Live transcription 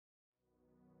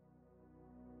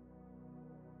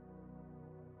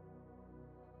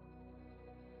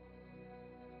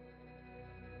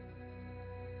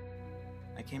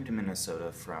I came to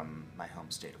Minnesota from my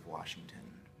home state of Washington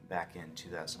back in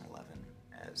 2011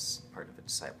 as part of a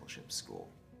discipleship school.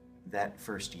 That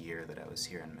first year that I was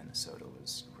here in Minnesota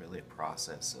was really a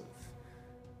process of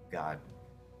God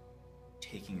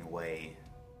taking away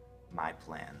my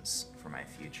plans for my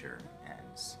future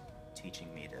and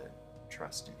teaching me to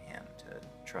trust in Him, to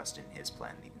trust in His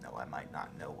plan, even though I might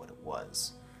not know what it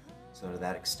was. So to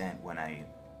that extent, when I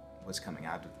was coming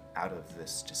out of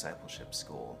this discipleship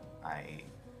school, I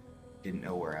didn't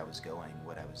know where I was going,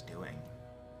 what I was doing.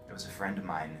 It was a friend of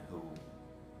mine who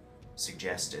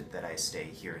suggested that I stay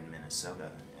here in Minnesota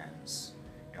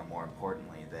and, more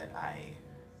importantly, that I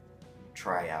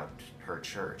try out her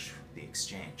church, The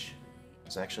Exchange. It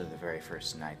was actually the very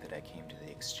first night that I came to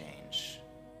The Exchange.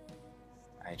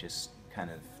 I just kind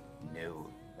of knew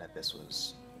that this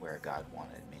was where God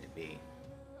wanted me to be.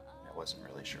 I wasn't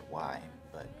really sure why,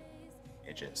 but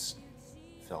it just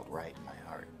felt right in my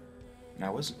heart. And I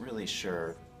wasn't really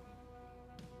sure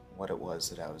what it was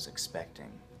that I was expecting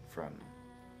from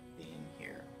being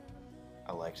here.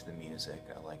 I liked the music,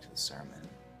 I liked the sermon,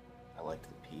 I liked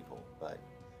the people, but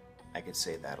I could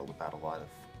say that about a lot of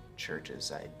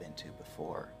churches I had been to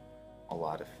before. A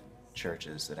lot of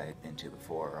churches that I had been to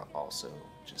before also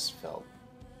just felt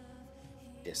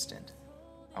distant.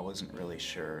 I wasn't really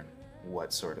sure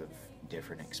what sort of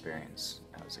different experience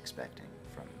I was expecting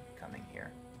from coming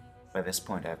here. By this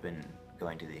point, I've been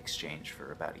going to The Exchange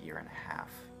for about a year and a half.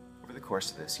 Over the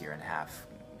course of this year and a half,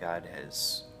 God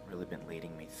has really been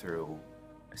leading me through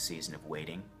a season of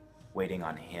waiting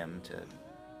on Him to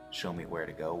show me where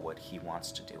to go, what He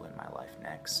wants to do in my life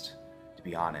next. To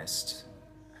be honest,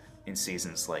 in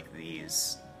seasons like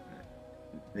these,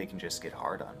 they can just get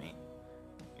hard on me.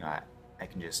 I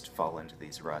can just fall into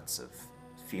these ruts of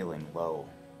feeling low.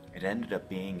 It ended up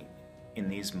being in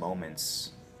these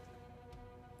moments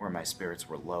where my spirits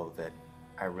were low that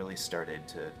I really started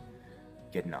to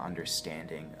get an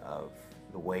understanding of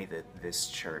the way that this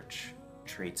church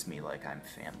treats me like I'm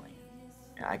family.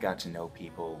 And I got to know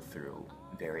people through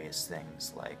various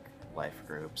things like life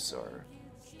groups or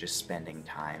just spending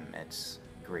time at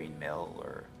Green Mill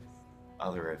or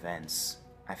other events.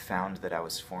 I found that I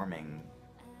was forming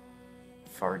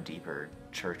far deeper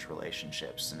church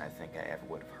relationships than I think I ever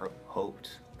would have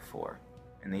hoped for.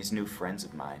 And these new friends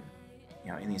of mine,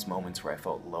 in these moments where I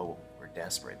felt low or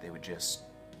desperate, they would just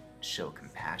show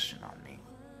compassion on me.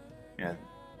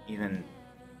 Even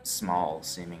small,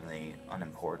 seemingly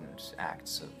unimportant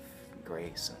acts of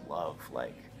grace and love,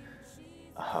 like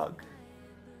a hug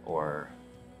or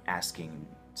asking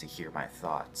to hear my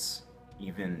thoughts,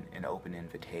 even an open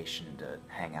invitation to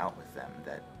hang out with them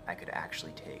that I could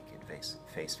actually take at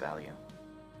face value.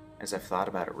 As I've thought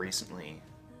about it recently,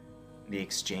 The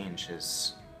Exchange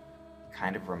has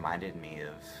kind of reminded me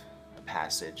of a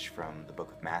passage from the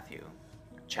book of Matthew,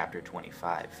 chapter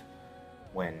 25,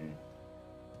 when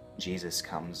Jesus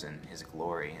comes in His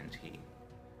glory and He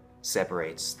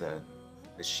separates the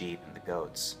sheep and the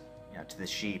goats. To the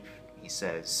sheep, He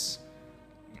says,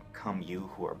 "Come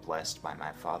you who are blessed by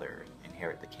my Father,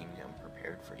 inherit the kingdom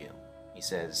prepared for you." He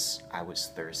says, "I was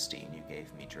thirsty and you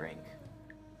gave me drink.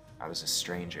 I was a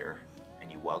stranger and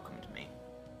you welcomed me."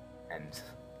 And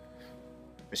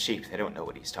the sheep, they don't know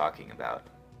what He's talking about.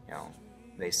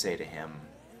 They say to Him,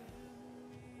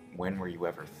 "When were you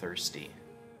ever thirsty?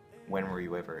 When were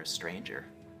you ever a stranger?"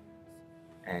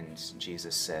 And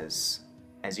Jesus says,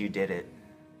 "As you did it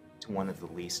to one of the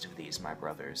least of these, my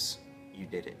brothers, you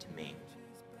did it to me."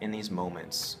 In these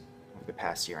moments over the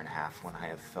past year and a half, when I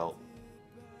have felt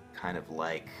kind of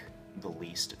like the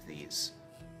least of these,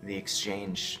 The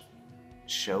Exchange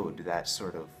showed that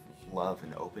sort of love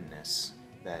and openness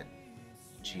that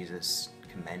Jesus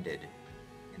commended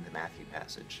in the Matthew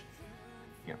passage.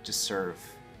 To serve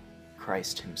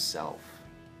Christ Himself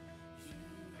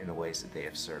in the ways that they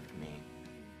have served me.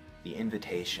 The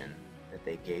invitation that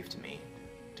they gave to me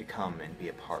to come and be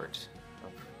a part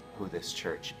of who this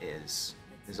church is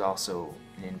also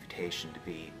an invitation to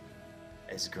be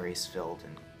as grace-filled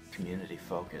and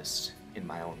community-focused in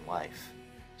my own life,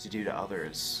 to do to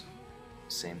others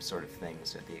the same sort of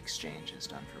things that The Exchange has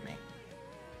done for me.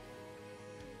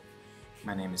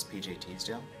 My name is PJ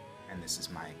Teasdale, and this is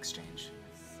My Exchange.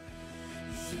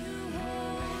 You